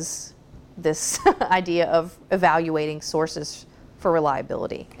was this idea of evaluating sources for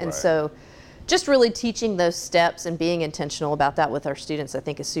reliability. And so just really teaching those steps and being intentional about that with our students, I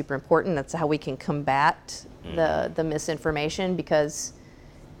think is super important. That's how we can combat the misinformation, because,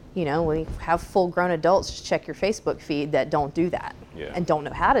 we have full-grown adults just check your Facebook feed that don't do that and don't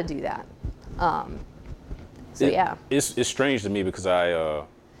know how to do that. It's strange to me because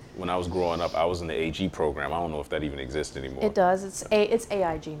when I was growing up, I was in the AG program. I don't know if that even exists anymore. It does. It's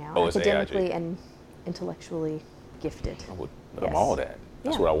AIG now. Oh, it's academically AIG. and intellectually gifted. I'm all that.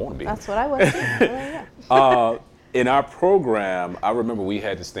 That's what I want to be. That's what I was too. There you go. In our program, I remember we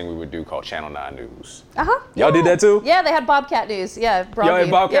had this thing we would do called Channel 9 News. Uh-huh. Y'all did that too? Yeah, they had Bobcat News. Yeah, Y'all had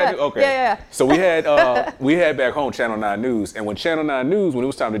Bobcat News? Okay. Yeah. So we had back home Channel 9 News, and when Channel 9 News, when it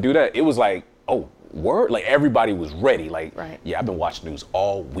was time to do that, it was like, oh, word? Like everybody was ready. Like, yeah, I've been watching news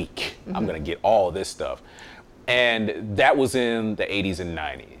all week. I'm gonna get all this stuff. And that was in the 80s and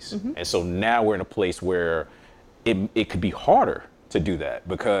 90s. And so now we're in a place where it could be harder to do that,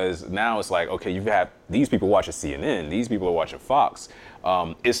 because now it's like, okay, you've had these people watching CNN, these people are watching Fox.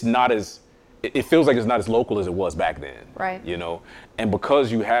 It's not as, it feels like it's not as local as it was back then. Right. You know, and because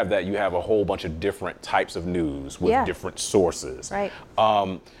you have that, you have a whole bunch of different types of news with different sources. Right.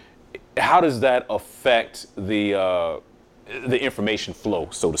 How does that affect the information flow,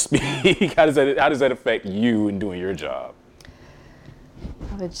 so to speak? How does that affect you in doing your job?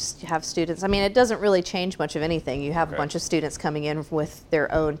 I would just have students. I mean, it doesn't really change much of anything. You have a bunch of students coming in with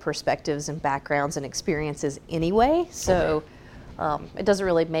their own perspectives and backgrounds and experiences anyway, so it doesn't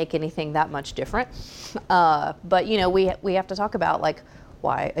really make anything that much different. But you know, we have to talk about like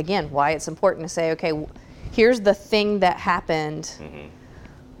why it's important to say, okay, here's the thing that happened.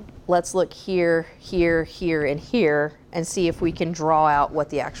 Let's look here, here, here, and here, and see if we can draw out what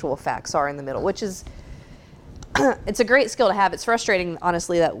the actual facts are in the middle, which is, it's a great skill to have. It's frustrating,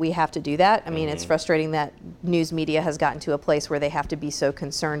 honestly, that we have to do that. I mean, it's frustrating that news media has gotten to a place where they have to be so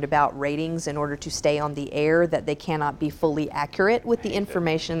concerned about ratings in order to stay on the air that they cannot be fully accurate with the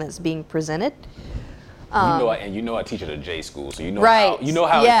information that's being presented. You know I teach at a J school, so you know how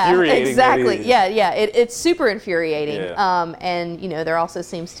infuriating exactly. that is. It's super infuriating. Yeah. And you know, there also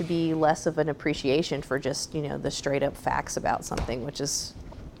seems to be less of an appreciation for just, you know, the straight up facts about something, which is,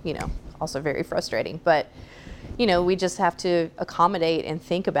 you know, also very frustrating. But you know, we just have to accommodate and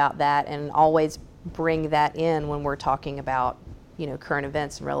think about that and always bring that in when we're talking about, you know, current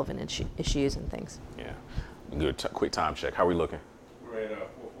events and relevant issues and things. Yeah. Good. Quick time check. How are we looking? We're at 4:43.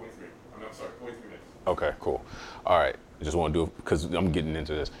 I'm sorry, 43 minutes. Okay, cool. All right. I just want to do it because I'm getting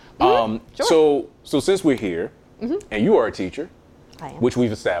into this. Sure. So since we're here, and you are a teacher, I am. which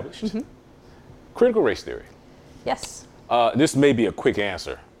we've established, critical race theory. Yes. This may be a quick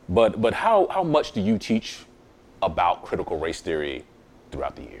answer, but how much do you teach about critical race theory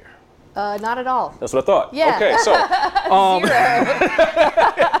throughout the year? Not at all. That's what I thought. Yeah. Okay, so that's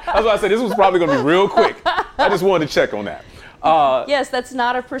why I said this was probably going to be real quick. I just wanted to check on that. Yes, that's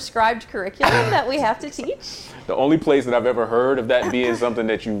not a prescribed curriculum that we have to teach. The only place that I've ever heard of that being something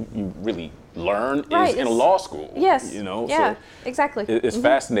that you really learn is in a law school. Yes. You know. Yeah. So exactly. It's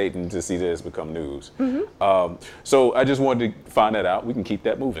fascinating to see this become news. So I just wanted to find that out. We can keep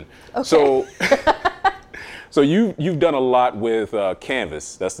that moving. Okay. So you've done a lot with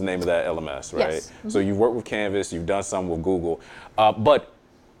Canvas. That's the name of that LMS, right? Yes. So you've worked with Canvas. You've done some with Google. But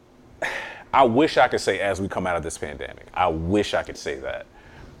I wish I could say, as we come out of this pandemic, I wish I could say that.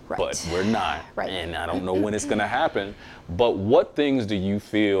 Right. But we're not. Right. And I don't know when it's going to happen. But what things do you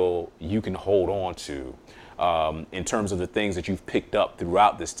feel you can hold on to in terms of the things that you've picked up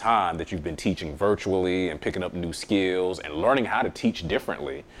throughout this time that you've been teaching virtually and picking up new skills and learning how to teach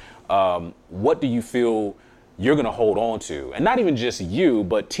differently? What do you feel you're going to hold on to? And not even just you,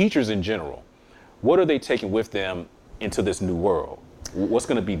 but teachers in general. What are they taking with them into this new world? What's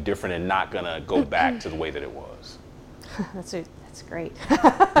going to be different and not going to go back to the way that it was? That's great.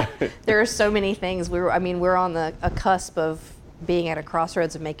 There are so many things. We're on a cusp of being at a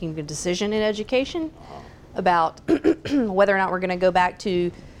crossroads of making a decision in education about whether or not we're going to go back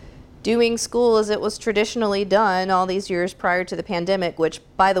to doing school as it was traditionally done all these years prior to the pandemic, which,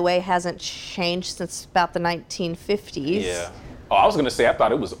 by the way, hasn't changed since about the 1950s. Yeah. Oh, I was going to say, I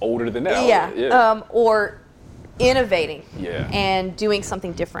thought it was older than that. Yeah. Or innovating and doing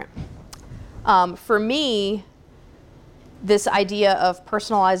something different. For me, this idea of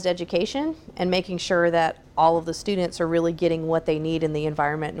personalized education and making sure that all of the students are really getting what they need in the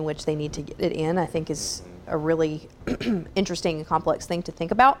environment in which they need to get it in, I think is a really interesting and complex thing to think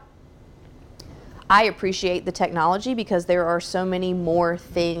about. I appreciate the technology because there are so many more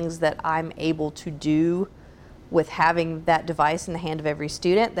things that I'm able to do with having that device in the hand of every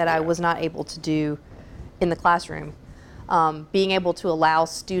student that I was not able to do in the classroom. Being able to allow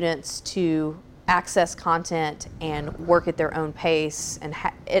students to access content and work at their own pace and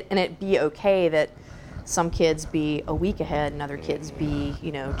it be okay that some kids be a week ahead and other kids be,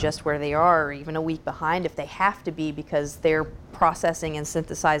 you know, just where they are, or even a week behind if they have to be because they're processing and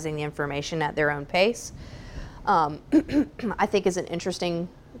synthesizing the information at their own pace. I think is an interesting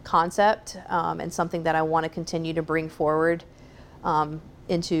concept and something that I want to continue to bring forward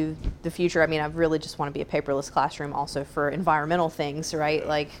into the future. I mean, I really just want to be a paperless classroom also for environmental things, right?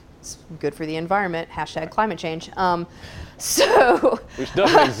 Like, it's good for the environment, #climate change. So which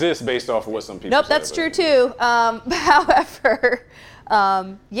doesn't exist based off of what some people nope, say, that's true too. However,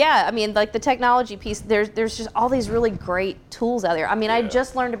 yeah, I mean, like the technology piece, there's just all these really great tools out there. I mean, I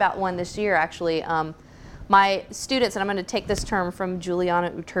just learned about one this year, actually. My students, and I'm going to take this term from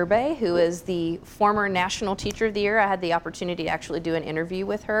Juliana Uturbe, who is the former National Teacher of the Year. I had the opportunity to actually do an interview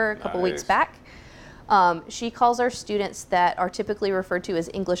with her a couple weeks back. She calls our students that are typically referred to as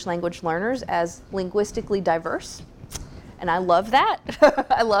English language learners as linguistically diverse. And I love that.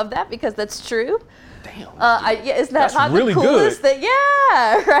 I love that because that's true. Damn. Isn't that not really the coolest good. thing?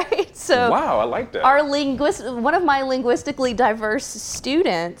 Yeah, right. So wow, I like that. One of my linguistically diverse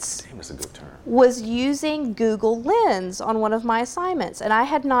students Damn, that's a good term. was using Google Lens on one of my assignments. And I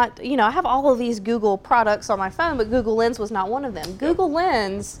had not, I have all of these Google products on my phone, but Google Lens was not one of them. Google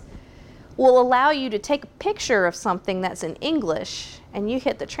Lens will allow you to take a picture of something that's in English, and you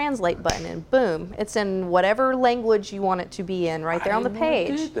hit the translate button, and boom, it's in whatever language you want it to be in right there on the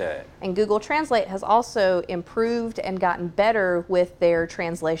page. I did that. And Google Translate has also improved and gotten better with their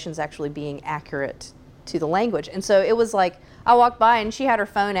translations actually being accurate to the language. And so it was like, I walked by and she had her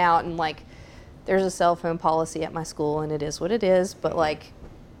phone out, and like, there's a cell phone policy at my school, and it is what it is, but like,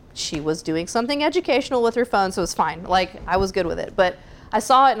 she was doing something educational with her phone, so it was fine. Like, I was good with it. But I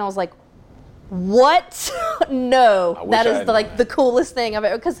saw it and I was like, what? No, that is the coolest thing of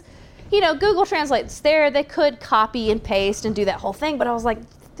it. Because, Google Translate's there. They could copy and paste and do that whole thing. But I was like,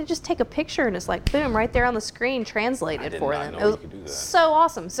 they just take a picture and it's like, boom, right there on the screen, translated for them. It was so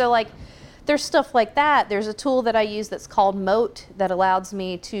awesome. So like, there's stuff like that. There's a tool that I use that's called Mote that allows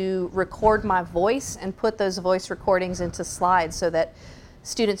me to record my voice and put those voice recordings into slides so that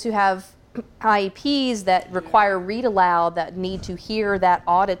students who have IEPs that require read aloud, that need to hear that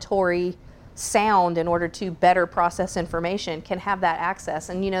auditory sound in order to better process information, can have that access.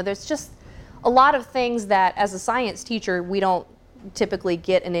 And there's just a lot of things that as a science teacher, we don't typically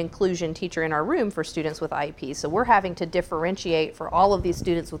get an inclusion teacher in our room for students with IEPs. So we're having to differentiate for all of these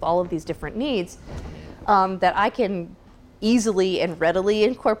students with all of these different needs that I can easily and readily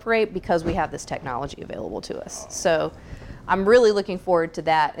incorporate because we have this technology available to us. So I'm really looking forward to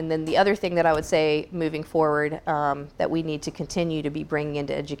that. And then the other thing that I would say moving forward that we need to continue to be bringing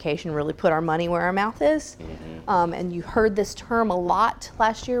into education, really put our money where our mouth is. Mm-hmm. And you heard this term a lot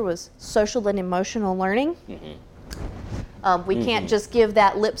last year, was social and emotional learning. Mm-hmm. We can't just give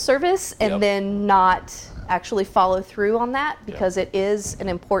that lip service and then not actually follow through on that, because it is an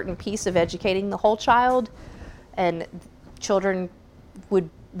important piece of educating the whole child, and children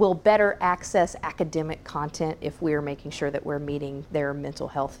will better access academic content if we're making sure that we're meeting their mental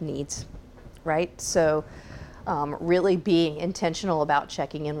health needs, right? So really being intentional about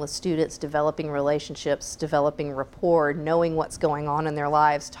checking in with students, developing relationships, developing rapport, knowing what's going on in their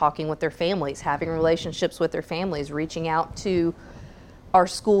lives, talking with their families, having relationships with their families, reaching out to our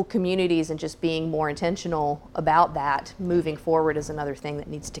school communities, and just being more intentional about that moving forward is another thing that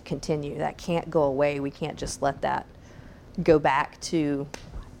needs to continue. That can't go away. We can't just let that go back to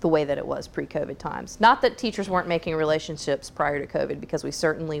the way that it was pre-COVID times. Not that teachers weren't making relationships prior to COVID, because we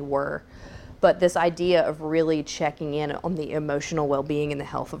certainly were, but this idea of really checking in on the emotional well-being and the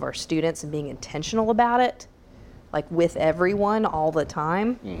health of our students and being intentional about it, like with everyone all the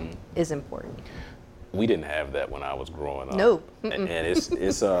time, is important. We didn't have that when I was growing up. No. And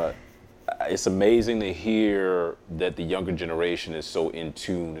it's amazing to hear that the younger generation is so in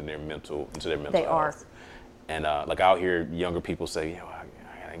tune in their mental health. They are. And like I'll hear younger people say, I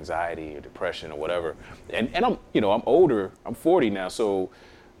got anxiety or depression or whatever. And I'm older. I'm 40 now, so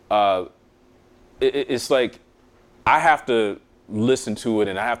it's like I have to listen to it,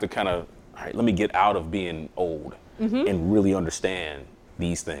 and I have to kind of, all right, let me get out of being old and really understand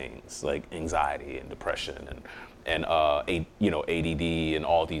these things like anxiety and depression and ADD and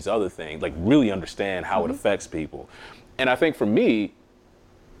all these other things, like really understand how it affects people. And I think for me,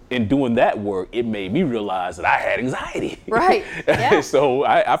 in doing that work, it made me realize that I had anxiety. Right. Yeah. So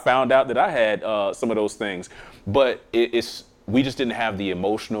I found out that I had some of those things, but we just didn't have the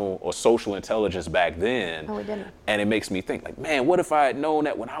emotional or social intelligence back then. No, we didn't. And it makes me think, like, man, what if I had known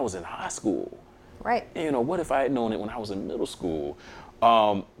that when I was in high school? Right. What if I had known it when I was in middle school?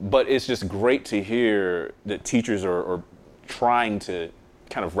 But it's just great to hear that teachers are trying to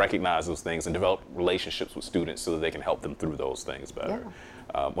kind of recognize those things and develop relationships with students so that they can help them through those things better.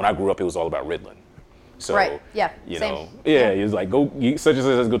 Yeah. When I grew up, it was all about Ritalin. So, right. Yeah. It's like, such and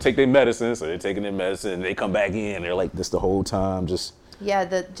such, go take their medicine. So they're taking their medicine, and they come back in, they're like this the whole time, just Yeah,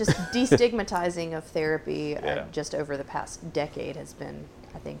 the just destigmatizing of therapy Yeah. just over the past decade has been,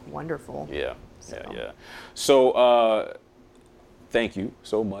 I think, wonderful. Yeah, So. yeah. So, thank you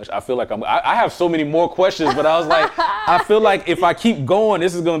so much. I feel like I have so many more questions, but I was like, I feel like if I keep going,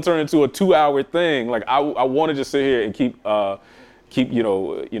 this is going to turn into a 2-hour thing. Like I want to just sit here and keep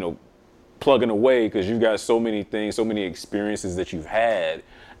plugging away, because you've got so many things, so many experiences that you've had.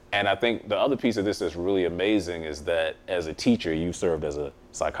 And I think the other piece of this that's really amazing is that as a teacher, you served as a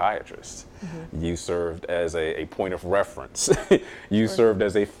psychiatrist. Mm-hmm. You served as a point of reference. You served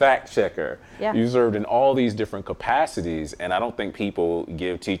as a fact checker. Yeah. You served in all these different capacities. And I don't think people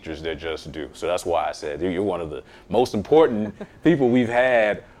give teachers their just due. So that's why I said you're one of the most important people we've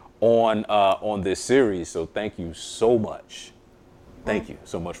had on this series. So thank you so much. Thank you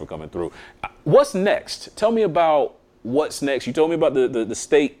so much for coming through. What's next? Tell me about what's next. You told me about the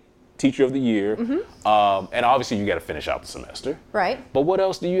state teacher of the year. Mm-hmm. And obviously you got to finish out the semester. Right. But what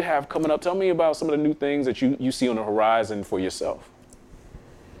else do you have coming up? Tell me about some of the new things that you see on the horizon for yourself.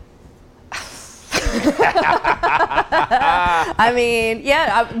 I mean,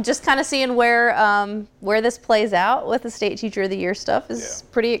 yeah, I'm just kind of seeing where this plays out with the state teacher of the year stuff is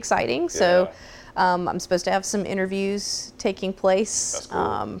pretty exciting. So I'm supposed to have some interviews taking place. That's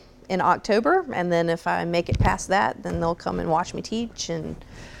cool. In October, and then if I make it past that, then they'll come and watch me teach and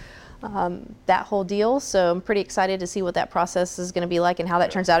that whole deal. So I'm pretty excited to see what that process is going to be like and how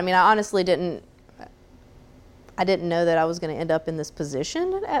that turns out. I mean, I honestly didn't know that I was going to end up in this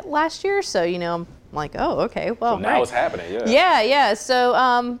position at last year. So, I'm like, oh, okay, well, so now it's happening. Yeah. So,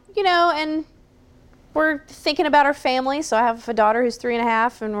 and we're thinking about our family. So I have a daughter who's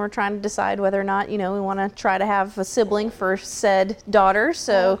 3.5, and we're trying to decide whether or not, we want to try to have a sibling for said daughter.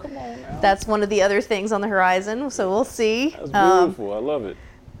 So that's one of the other things on the horizon. So we'll see. That's beautiful. I love it.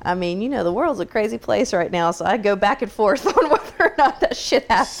 I mean, the world's a crazy place right now. So I go back and forth on whether or not that shit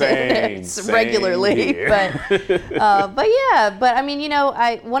happens regularly. But I mean,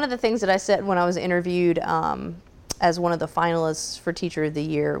 one of the things that I said when I was interviewed, as one of the finalists for Teacher of the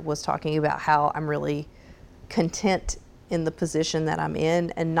Year, was talking about how I'm really content in the position that I'm in,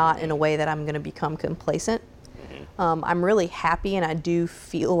 and not in a way that I'm going to become complacent. I'm really happy, and I do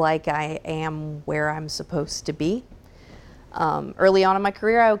feel like I am where I'm supposed to be. Early on in my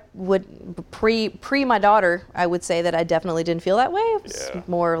career, I would, pre my daughter, I would say that I definitely didn't feel that way. It was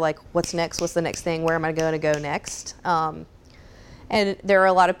more like, what's next? What's the next thing? Where am I going to go next? And there are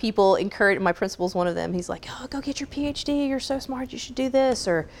a lot of people my principal's one of them. He's like, oh, go get your PhD. You're so smart. You should do this.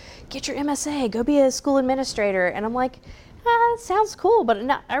 Or get your MSA. Go be a school administrator. And I'm like, it sounds cool, but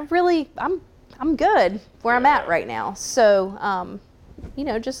I'm good where I'm at right now. So,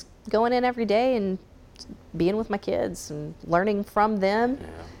 just going in every day and being with my kids and learning from them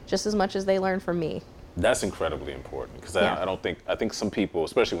just as much as they learn from me. That's incredibly important, because I think some people,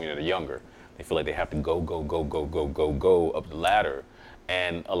 especially when they're younger, they feel like they have to go up the ladder.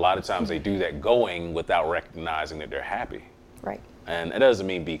 And a lot of times they do that going without recognizing that they're happy. Right. And it doesn't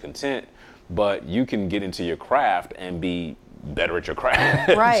mean be content, but you can get into your craft and be better at your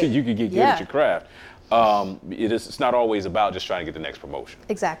craft. Right. You can get good at your craft. It's not always about just trying to get the next promotion.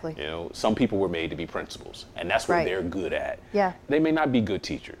 Exactly. Some people were made to be principals, and that's what they're good at. Yeah. They may not be good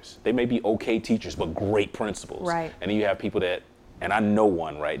teachers. They may be okay teachers, but great principals. Right. And then you have people that, and I know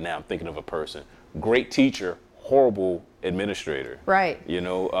one right now, I'm thinking of a person, great teacher, horrible administrator. Right.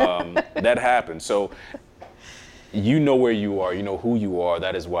 That happens. So you know where you are, you know who you are.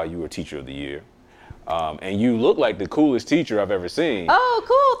 That is why you were Teacher of the Year. And you look like the coolest teacher I've ever seen. Oh,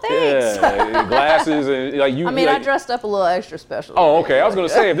 cool! Thanks. Yeah, glasses and like you. I mean, I dressed up a little extra special. Oh, okay. I was gonna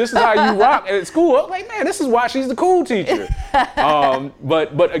say, if this is how you rock at school, I'm like, man, this is why she's the cool teacher.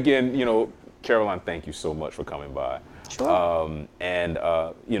 But again, Caroline, thank you so much for coming by. Sure.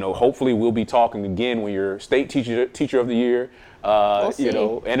 Hopefully we'll be talking again when you're State Teacher of the Year. We'll see.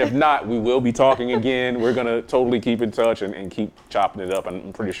 And if not, we will be talking again. We're gonna totally keep in touch and keep chopping it up.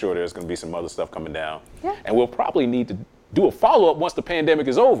 I'm pretty sure there's gonna be some other stuff coming down. Yeah. And we'll probably need to do a follow-up once the pandemic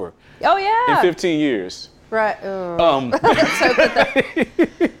is over. Oh yeah. In 15 years. Right.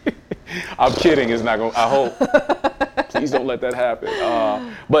 I'm kidding. It's not gonna. I hope. Please don't let that happen.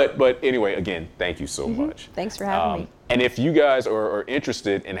 But anyway, again, thank you so much. Thanks for having me. And if you guys are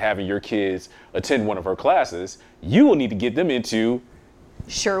interested in having your kids attend one of her classes, you will need to get them into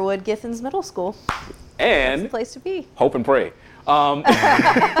Sherwood Githens Middle School. And that's the place to be. Hope and pray. Yeah,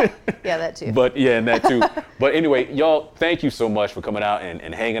 that too. And that too. But anyway, y'all, thank you so much for coming out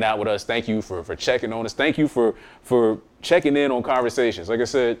and hanging out with us. Thank you for checking on us. Thank you for checking in on Conversations. Like I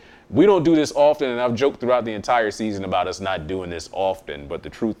said, we don't do this often, and I've joked throughout the entire season about us not doing this often. But the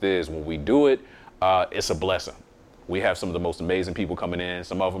truth is, when we do it, it's a blessing. We have some of the most amazing people coming in.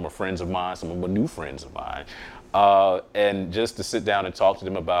 Some of them are friends of mine. Some of them are new friends of mine. And just to sit down and talk to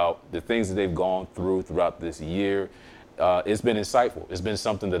them about the things that they've gone through throughout this year, it's been insightful. It's been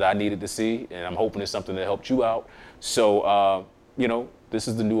something that I needed to see, and I'm hoping it's something that helped you out. So, this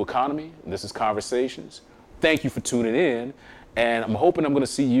is the new economy, and this is Conversations. Thank you for tuning in, and I'm hoping I'm going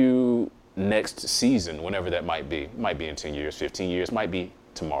to see you next season, whenever that might be. It might be in 10 years, 15 years, might be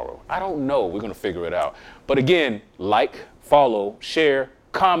tomorrow. I don't know. We're going to figure it out. But again, like, follow, share,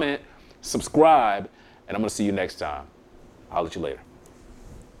 comment, subscribe, and I'm going to see you next time. I'll let you later.